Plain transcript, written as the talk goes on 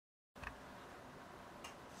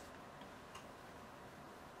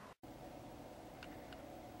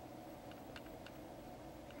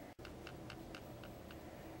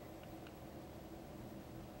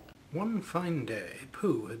One fine day,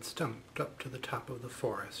 Pooh had stumped up to the top of the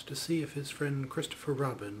forest to see if his friend Christopher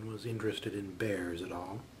Robin was interested in bears at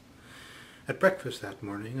all. At breakfast that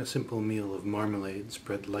morning, a simple meal of marmalade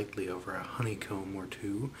spread lightly over a honeycomb or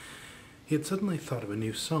two, he had suddenly thought of a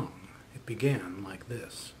new song. It began like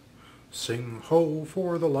this: "Sing ho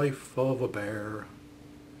for the life of a bear."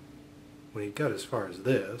 When he got as far as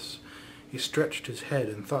this, he stretched his head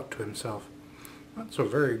and thought to himself, "That's a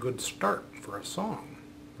very good start for a song.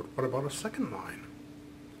 But what about a second line?"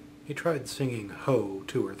 He tried singing ho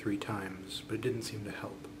 2 or 3 times, but it didn't seem to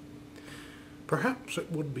help. "Perhaps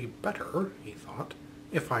it would be better," he thought,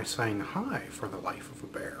 "if I sang hi for the life of a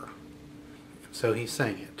bear." So he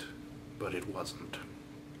sang it, but it wasn't.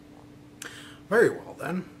 "Very well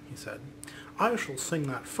then," he said, "I shall sing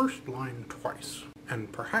that first line twice,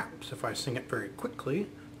 and perhaps if I sing it very quickly,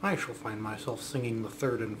 I shall find myself singing the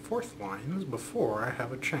 3rd and 4th lines before I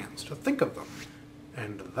have a chance to think of them.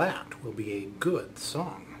 And that will be a good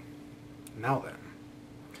song. Now then,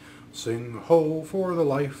 sing ho for the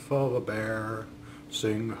life of a bear,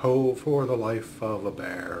 sing ho for the life of a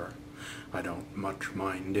bear. I don't much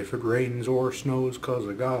mind if it rains or snows, 'cause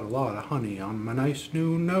I got a lot of honey on my nice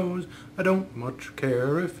new nose. I don't much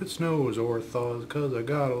care if it snows or thaws, 'cause I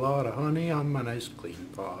got a lot of honey on my nice clean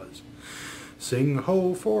paws. Sing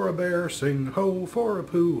ho for a bear, sing ho for a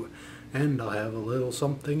Pooh, and I'll have a little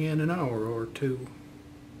something in an hour or two."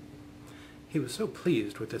 He was so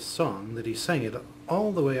pleased with this song that he sang it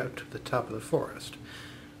all the way out to the top of the forest.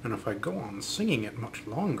 "And if I go on singing it much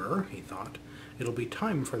longer," he thought, "it'll be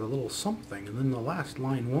time for the little something, and then the last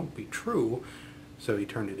line won't be true," so he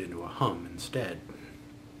turned it into a hum instead.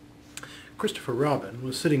 Christopher Robin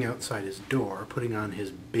was sitting outside his door, putting on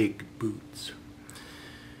his big boots.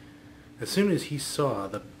 As soon as he saw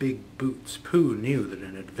the big boots, Pooh knew that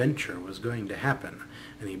an adventure was going to happen,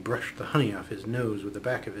 and he brushed the honey off his nose with the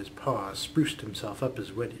back of his paw, spruced himself up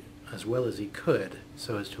as well as he could,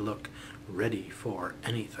 so as to look ready for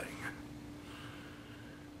anything.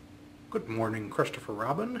 "Good morning, Christopher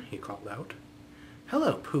Robin," he called out.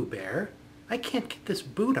 "Hello, Pooh Bear. I can't get this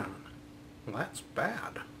boot on." "Well, that's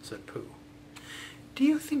bad," said Pooh. "Do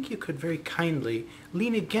you think you could very kindly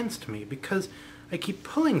lean against me, because I keep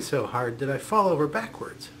pulling so hard that I fall over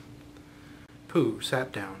backwards?" Pooh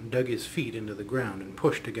sat down, dug his feet into the ground, and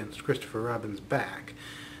pushed against Christopher Robin's back,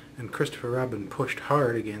 and Christopher Robin pushed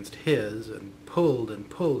hard against his, and pulled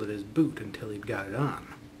at his boot until he'd got it on.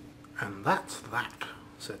 "And that's that,"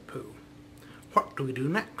 said Pooh. "What do we do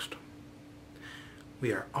next?"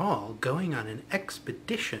 "We are all going on an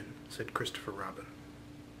expedition," said Christopher Robin,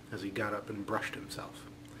 as he got up and brushed himself.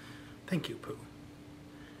 "Thank you, Pooh."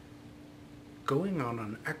 "Going on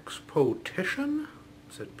an expotition?"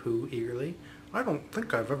 said Pooh eagerly. "I don't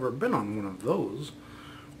think I've ever been on one of those.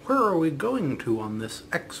 Where are we going to on this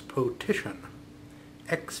expotition?"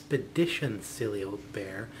 "Expedition, silly old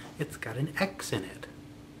bear. It's got an X in it."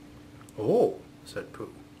 "Oh," said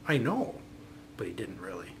Pooh, "I know," but he didn't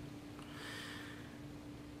really.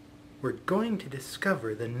 "We're going to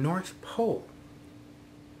discover the North Pole."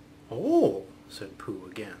 "Oh," said Pooh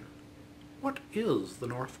again. "What is the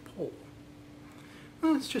North Pole?"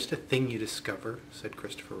 "Well, it's just a thing you discover," said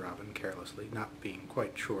Christopher Robin carelessly, not being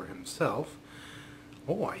quite sure himself.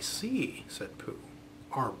 "Oh, I see," said Pooh.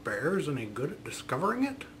 "Are bears any good at discovering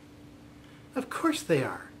it?" "Of course they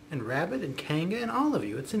are, and Rabbit and Kanga and all of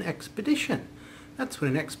you. It's an expedition. That's what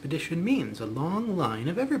an expedition means, a long line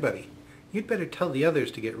of everybody. You'd better tell the others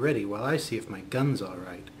to get ready while I see if my gun's all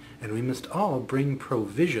right, and we must all bring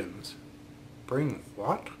provisions." "Bring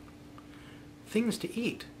what?" "Things to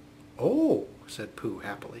eat." "Oh," said Pooh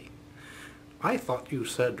happily. "I thought you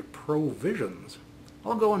said provisions.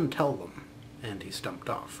 I'll go and tell them," and he stumped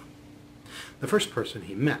off. The first person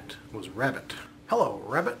he met was Rabbit. "Hello,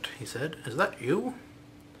 Rabbit," he said. "Is that you?"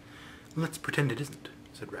 "Let's pretend it isn't,"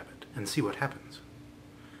 said Rabbit, "and see what happens."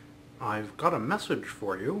 "I've got a message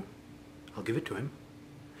for you." "I'll give it to him."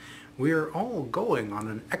 "We're all going on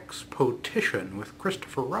an expotition with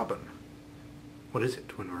Christopher Robin." "What is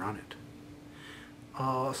it when we're on it?"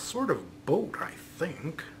 "A sort of boat, I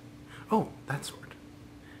think." "Oh, that sort."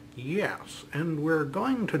 "Yes, and we're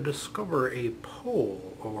going to discover a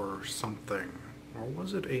pole or something. Or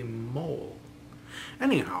was it a mole?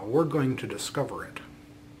 Anyhow, we're going to discover it."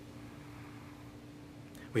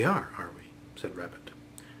 "We are we?" said Rabbit.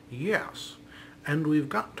 "Yes, and we've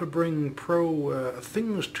got to bring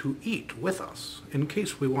things to eat with us, in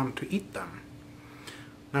case we want to eat them.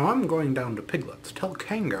 Now I'm going down to Piglet's. Tell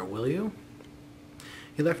Kanga, will you?"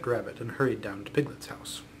 He left Rabbit and hurried down to Piglet's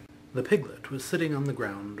house. The piglet was sitting on the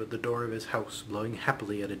ground at the door of his house, blowing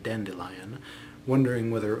happily at a dandelion,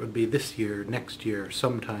 wondering whether it would be this year, next year,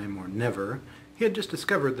 sometime, or never. He had just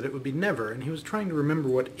discovered that it would be never, and he was trying to remember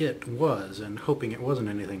what it was, and hoping it wasn't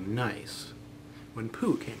anything nice, when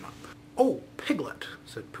Pooh came up. "Oh, Piglet,"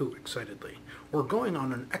 said Pooh excitedly, "we're going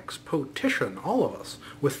on an expotition, all of us,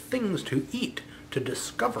 with things to eat, to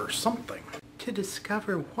discover something." "To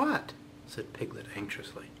discover what?" said Piglet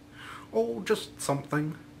anxiously. "Oh, just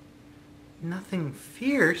something." "Nothing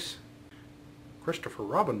fierce?" Christopher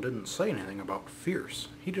Robin didn't say anything about fierce.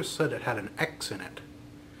 He just said it had an X in it.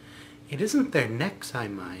 "It isn't their necks I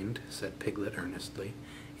mind," said Piglet earnestly.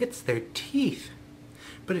 "It's their teeth.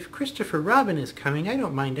 But if Christopher Robin is coming, I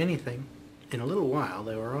don't mind anything." In a little while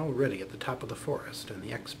they were already at the top of the forest, and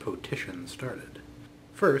the expotition started.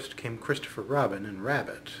 First came Christopher Robin and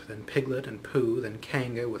Rabbit, then Piglet and Pooh, then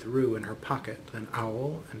Kanga with Roo in her pocket, then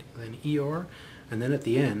Owl, and then Eeyore, and then at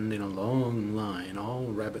the end, in a long line, all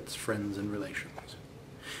Rabbit's friends and relations.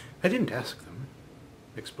 "I didn't ask them,"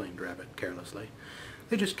 explained Rabbit carelessly.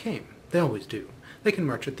 "They just came. They always do. They can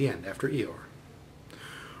march at the end after Eeyore."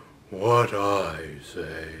 "What I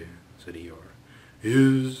say," said Eeyore,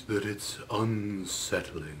 "is that it's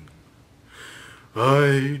unsettling.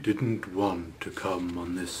 I didn't want to come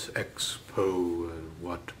on this expo,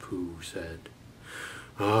 what Pooh said.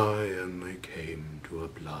 I only came to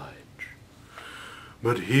oblige.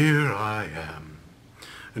 But here I am,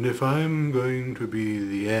 and if I'm going to be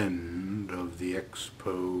the end of the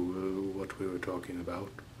expo, what we were talking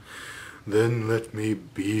about, then let me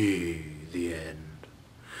be the end.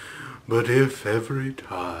 But if every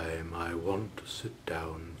time I want to sit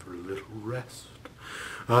down for a little rest,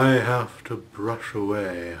 I have to brush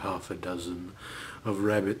away half a dozen of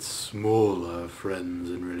Rabbit's smaller friends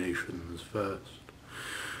and relations first,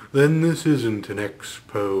 then this isn't an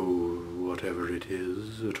expo, whatever it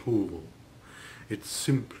is, at all. It's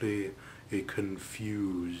simply a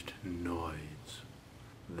confused noise.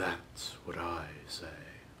 That's what I say."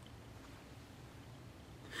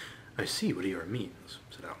 "I see what Eeyore means,"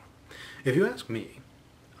 said Owl. "If you ask me—"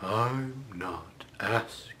 "I'm not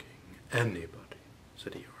asking anybody,"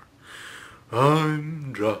 said Eeyore.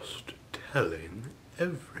 "I'm just telling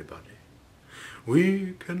everybody.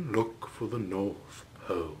 We can look for the North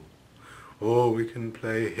Pole, or we can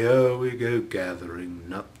play Here We Go Gathering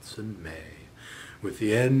Nuts in May with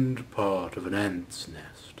the end part of an ant's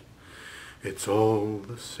nest. It's all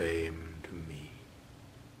the same to me."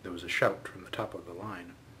 There was a shout from the top of the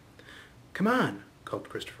line. "Come on," called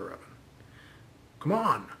Christopher Robin. "Come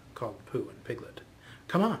on," called Pooh and Piglet.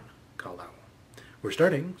 "Come on," called Owl. "We're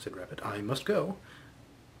starting," said Rabbit. "I must go."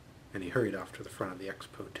 And he hurried off to the front of the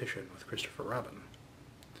expotition with Christopher Robin.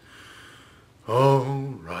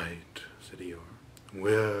 "All right," said Eeyore.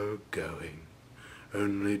 "We're going.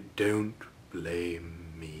 Only don't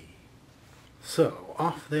blame me." So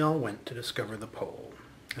off they all went to discover the pole,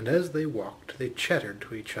 and as they walked they chattered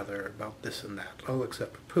to each other about this and that, all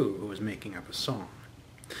except Pooh, who was making up a song.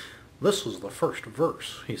 "This is the first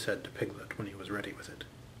verse," he said to Piglet when he was ready with it.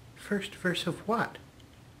 "First verse of what?"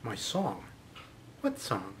 "My song." "What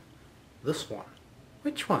song?" "This one."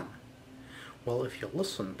 "Which one?" "Well, if you'll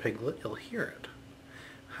listen, Piglet, you'll hear it."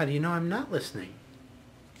 "How do you know I'm not listening?"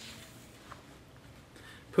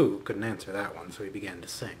 Pooh couldn't answer that one, so he began to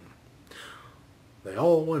sing. "They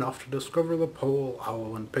all went off to discover the pole,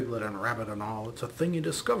 Owl and Piglet and Rabbit and all. It's a thing you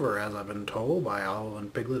discover, as I've been told, by Owl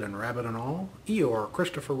and Piglet and Rabbit and all. Eeyore,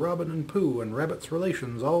 Christopher Robin and Pooh and Rabbit's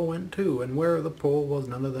relations all went too, and where the pole was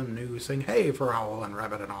none of them knew. Sing hey for Owl and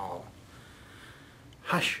Rabbit and all."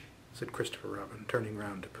 "Hush," said Christopher Robin, turning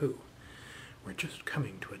round to Pooh. "We're just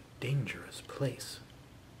coming to a dangerous place."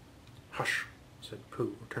 "Hush," said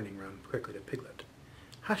Pooh, turning round quickly to Piglet.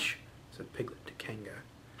 "Hush," said Piglet to Kanga.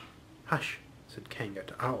 "Hush," said Kanga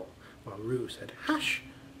to Owl, while Roo said "hush"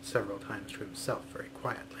 several times to himself very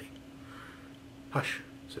quietly. "Hush,"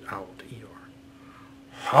 said Owl to Eeyore.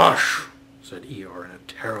 "Hush!" said Eeyore in a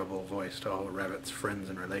terrible voice to all Rabbit's friends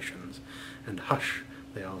and relations, and "hush,"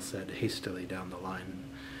 they all said hastily down the line,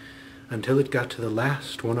 until it got to the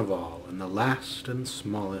last one of all, and the last and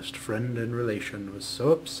smallest friend and relation was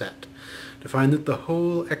so upset to find that the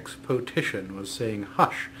whole expotition was saying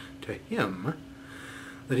 "hush" to him,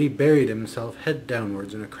 that he buried himself head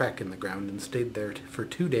downwards in a crack in the ground and stayed there for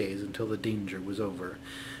 2 days until the danger was over,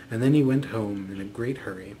 and then he went home in a great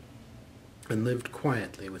hurry and lived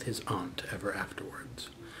quietly with his aunt ever afterwards.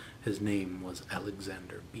 His name was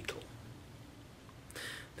Alexander Beetle.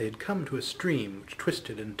 They had come to a stream which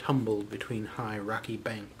twisted and tumbled between high rocky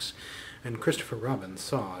banks, and Christopher Robin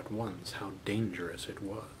saw at once how dangerous it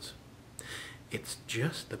was. "It's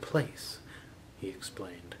just the place," he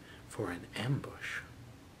explained, "for an ambush."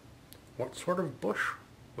 "What sort of bush?"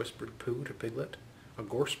 whispered Pooh to Piglet. "A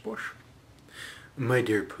gorse bush?" "My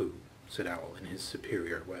dear Pooh," said Owl in his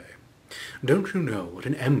superior way, "don't you know what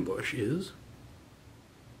an ambush is?"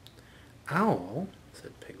 "Owl,"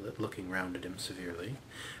 said Piglet, looking round at him severely,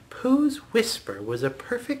 "Pooh's whisper was a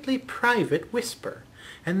perfectly private whisper,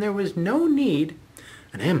 and there was no need—"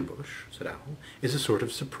 "An ambush," said Owl, "is a sort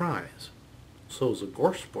of surprise." "So's a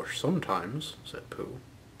gorse bush sometimes," said Pooh.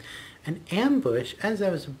 "An ambush, as I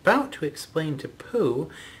was about to explain to Pooh,"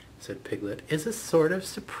 said Piglet, "is a sort of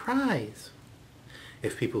surprise."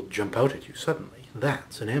 "If people jump out at you suddenly,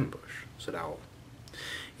 that's an ambush," said Owl.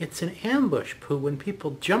 "It's an ambush, Pooh, when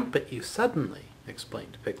people jump at you suddenly,"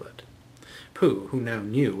 explained Piglet. Pooh, who now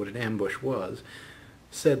knew what an ambush was,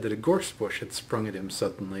 said that a gorse bush had sprung at him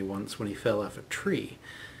suddenly once when he fell off a tree,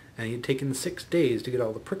 and he had taken 6 days to get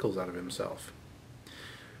all the prickles out of himself.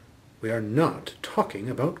 "We are not talking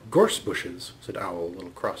about gorse bushes," said Owl a little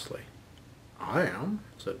crossly. "I am,"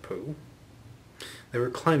 said Pooh. They were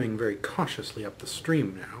climbing very cautiously up the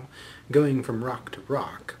stream now, going from rock to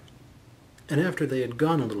rock, and after they had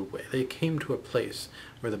gone a little way they came to a place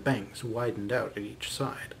where the banks widened out at each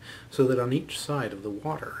side, so that on each side of the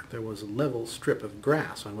water there was a level strip of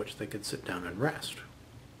grass on which they could sit down and rest.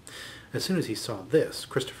 As soon as he saw this,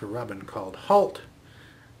 Christopher Robin called, "Halt!"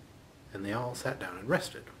 and they all sat down and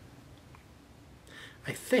rested.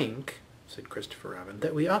 "I think," said Christopher Robin,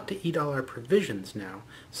 "that we ought to eat all our provisions now,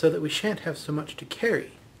 so that we shan't have so much to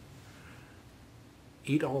carry."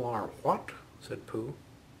 "Eat all our what?" said Pooh.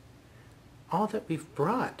 "All that we've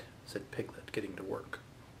brought," said Piglet, getting to work.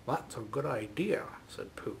 "That's a good idea,"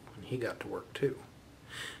 said Pooh, and he got to work too.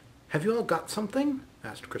 "Have you all got something?"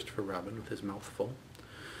 asked Christopher Robin with his mouth full.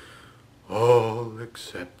 "All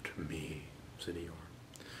except me," said Eeyore,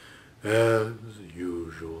 "as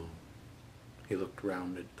usual." He looked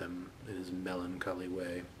round at them in his melancholy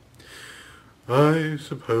way. "I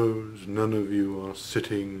suppose none of you are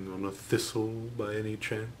sitting on a thistle by any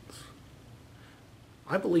chance?"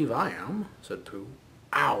 "I believe I am," said Pooh.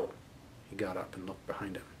 "Ow!" He got up and looked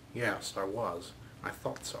behind him. "Yes, I was. I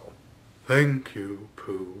thought so." "Thank you,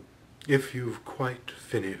 Pooh, if you've quite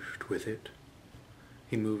finished with it."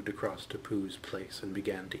 He moved across to Pooh's place and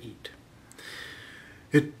began to eat.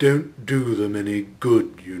 "It don't do them any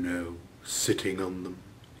good, you know, sitting on them,"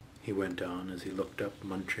 he went on as he looked up,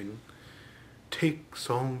 munching. "Takes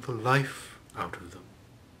all the life out of them.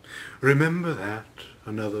 Remember that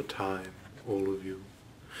another time, all of you.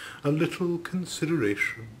 A little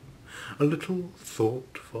consideration, a little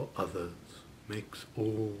thought for others makes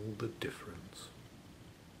all the difference."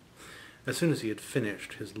 As soon as he had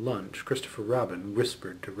finished his lunch, Christopher Robin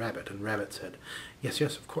whispered to Rabbit, and Rabbit said, "Yes,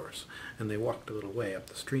 yes, of course," and they walked a little way up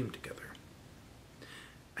the stream together.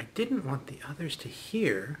 "I didn't want the others to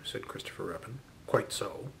hear," said Christopher Robin. "Quite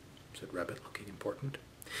so," said Rabbit, looking important.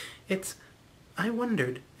 I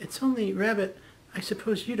wondered, it's only, Rabbit, I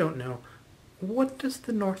suppose you don't know, what does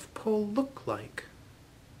the North Pole look like?"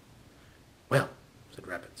 "Well," said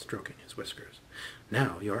Rabbit, stroking his whiskers,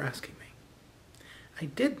 "now you're asking me." "I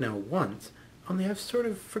did know once, only I've sort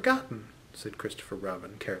of forgotten," said Christopher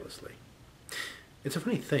Robin carelessly. "It's a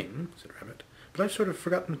funny thing," said Rabbit, "but I've sort of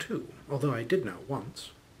forgotten too, although I did know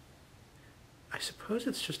once." "I suppose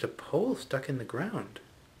it's just a pole stuck in the ground."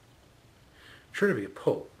 "Sure to be a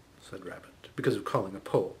pole," said Rabbit, "because of calling a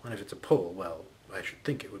pole, and if it's a pole, well, I should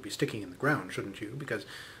think it would be sticking in the ground, shouldn't you, because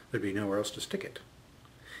there'd be nowhere else to stick it."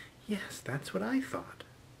 "Yes, that's what I thought."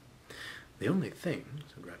 "The only thing,"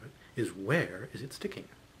 said Rabbit, "is where is it sticking?"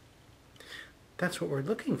 "That's what we're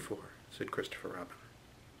looking for," said Christopher Robin.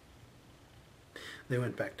 They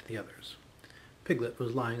went back to the others. Piglet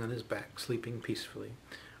was lying on his back, sleeping peacefully.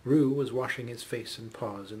 Roo was washing his face and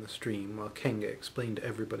paws in the stream, while Kanga explained to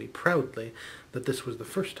everybody proudly that this was the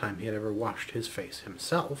first time he had ever washed his face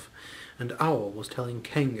himself, and Owl was telling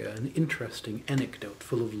Kanga an interesting anecdote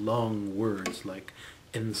full of long words like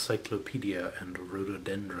encyclopedia and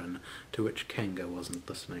rhododendron, to which Kanga wasn't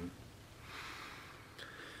listening.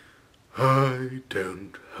 "I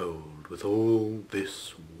don't hold with all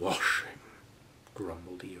this washing,"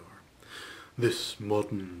 grumbled Eeyore. "This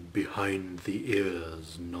modern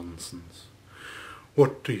behind-the-ears nonsense.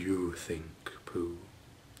 What do you think, Pooh?"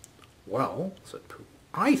 "Well," said Pooh,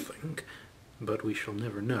 "I think—" But we shall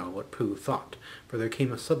never know what Pooh thought, for there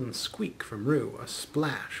came a sudden squeak from Roo, a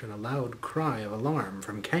splash, and a loud cry of alarm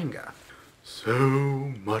from Kanga.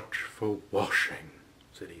 "So much for washing,"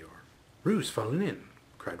 said Eeyore. "Roo's fallen in,"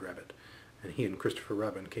 cried Rabbit, and he and Christopher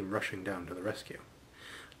Robin came rushing down to the rescue.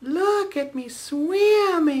 "Look at me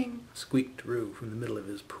swimming!" squeaked Roo from the middle of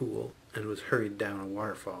his pool, and was hurried down a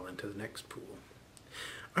waterfall into the next pool.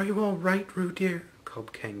 "Are you all right, Roo dear?"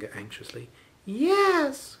 called Kanga anxiously.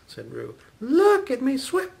 "Yes," said Roo. "Look at me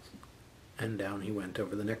swim." And down he went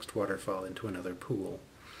over the next waterfall into another pool.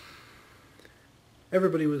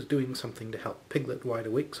 Everybody was doing something to help. Piglet, wide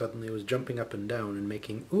awake suddenly, was jumping up and down and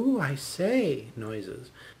making "ooh, I say"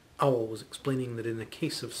 noises. Owl was explaining that in a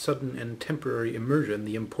case of sudden and temporary immersion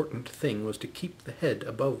the important thing was to keep the head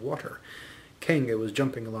above water. Kanga was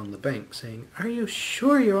jumping along the bank, saying, "Are you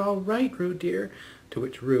sure you're all right, Roo dear?" To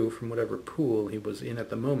which Roo, from whatever pool he was in at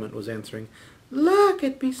the moment, was answering, "Look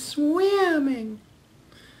at me swimming."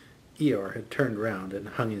 Eeyore had turned round and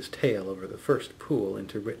hung his tail over the first pool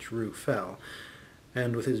into which Roo fell,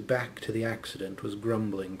 and with his back to the accident was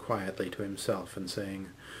grumbling quietly to himself and saying,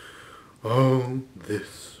 "Oh,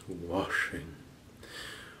 this washing!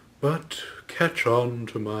 But catch on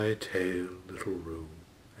to my tail, little Roo,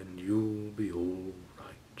 and you'll be all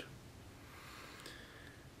right."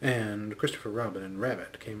 And Christopher Robin and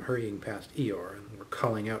Rabbit came hurrying past Eeyore and were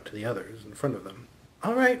calling out to the others in front of them.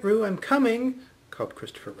 "All right, Roo, I'm coming," called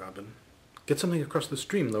Christopher Robin. "Get something across the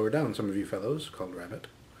stream lower down, some of you fellows," called Rabbit.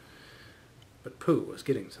 But Pooh was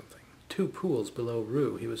getting something. 2 pools below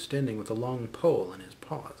Roo he was standing with a long pole in his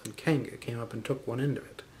paws, and Kanga came up and took one end of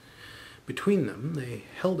it. Between them they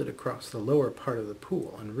held it across the lower part of the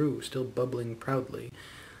pool, and Roo, still bubbling proudly,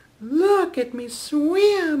 "Look at me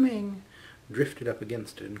swimming," drifted up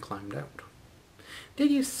against it and climbed out.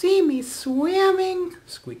 "Did you see me swimming?"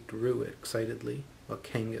 squeaked Roo excitedly, while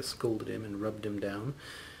Kanga scolded him and rubbed him down.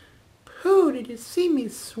 "Pooh, did you see me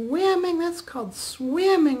swimming? That's called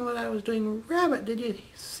swimming, what I was doing. Rabbit, did you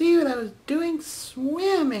see what I was doing?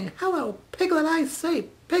 Swimming. Hello, Piglet, I say.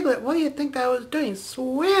 Piglet, what do you think I was doing?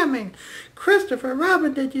 Swimming. Christopher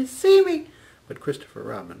Robin, did you see me?" But Christopher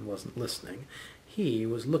Robin wasn't listening. He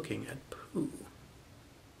was looking at Pooh.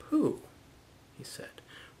 "Pooh," he said,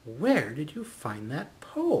 "where did you find that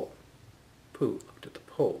pole?" Pooh looked at the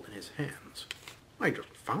pole in his hands. "I just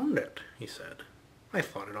found it," he said. "I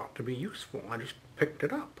thought it ought to be useful. I just picked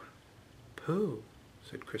it up." "Pooh,"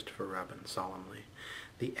 said Christopher Robin solemnly,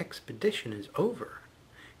 "the expedition is over.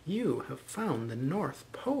 You have found the North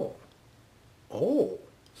Pole." "Oh,"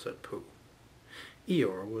 said Pooh.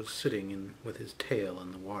 Eeyore was sitting with his tail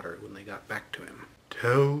in the water when they got back to him.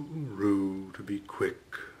 "Tell Roo to be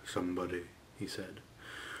quick, somebody," he said.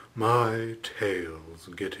 "My tail's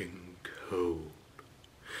getting cold.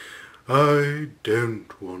 I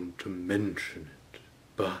don't want to mention it,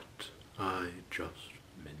 but I just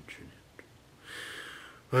mention it.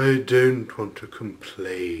 I don't want to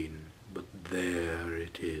complain, but there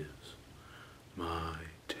it is. My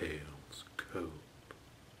tail's cold."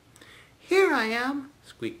 "Here I am,"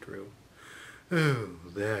 squeaked Roo. "Oh,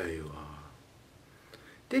 there you are."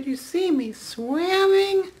 "Did you see me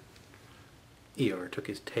swimming?" Eeyore took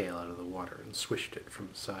his tail out of the water and swished it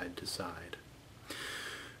from side to side.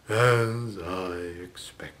 "As I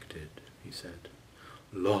expected," he said.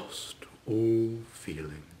 "Lost all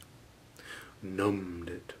feeling. Numbed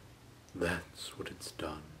it. That's what it's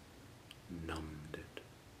done. Numbed it.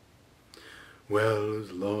 Well,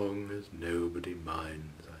 as long as nobody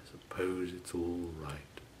minds, I suppose it's all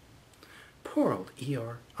right." "Poor old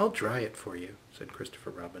Eeyore. I'll dry it for you," said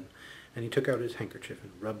Christopher Robin, and he took out his handkerchief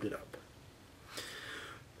and rubbed it up.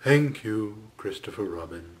 "Thank you, Christopher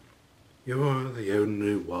Robin. You're the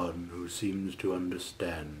only one who seems to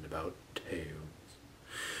understand about tails.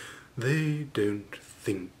 They don't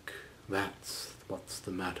think that's what's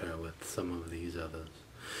the matter with some of these others.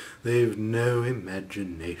 They've no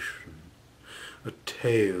imagination. A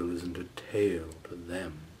tail isn't a tail to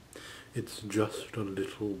them. It's just a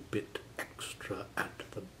little bit extra at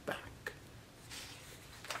the back."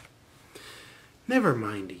 "Never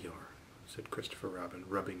mind, Eeyore," said Christopher Robin,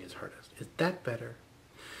 rubbing his hardest. "Is that better?"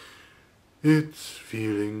 "It's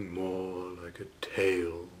feeling more like a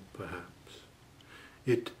tail, perhaps.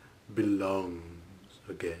 It belongs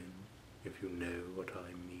again, if you know what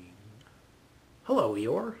I mean." "Hello,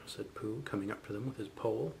 Eeyore," said Pooh, coming up to them with his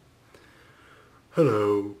pole.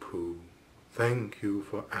 "Hello, Pooh. Thank you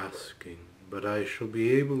for asking, but I shall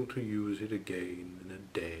be able to use it again in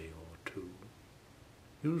a day or 2.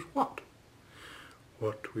 "Use what?"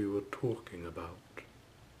 "What we were talking about."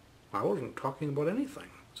 "I wasn't talking about anything,"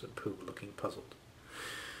 said Pooh, looking puzzled.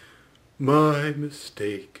 "My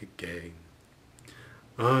mistake again.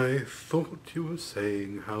 I thought you were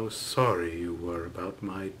saying how sorry you were about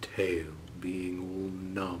my tail being all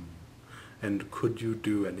numb, and could you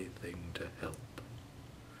do anything to help?"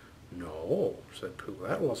 "No," said Pooh,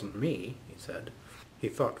 "that wasn't me," he said. He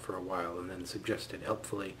thought for a while and then suggested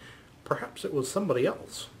helpfully, "Perhaps it was somebody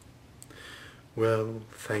else." "Well,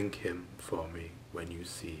 thank him for me when you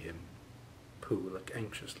see him." Pooh looked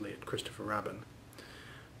anxiously at Christopher Robin.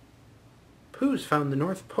 Pooh's found the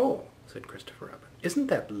North Pole, said Christopher Robin. Isn't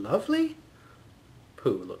that lovely?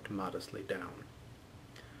 Pooh looked modestly down.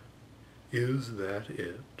 Is that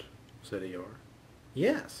it? Said Eeyore.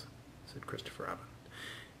 Yes, said Christopher Robin.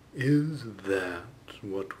 Is that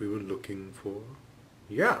what we were looking for?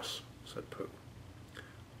 Yes, said Pooh.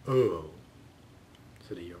 Oh,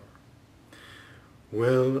 said Eeyore.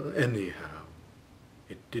 Well, anyhow,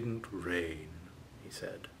 it didn't rain, he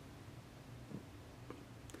said.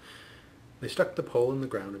 They stuck the pole in the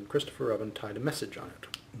ground, and Christopher Robin tied a message on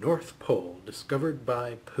it. North Pole, discovered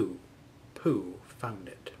by Pooh. Pooh found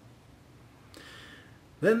it.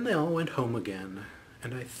 Then they all went home again,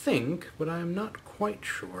 and I think, but I am not quite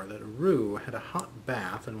sure, that Roo had a hot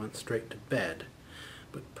bath and went straight to bed.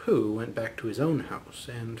 But Pooh went back to his own house,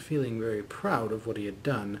 and feeling very proud of what he had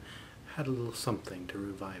done, had a little something to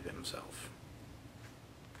revive himself.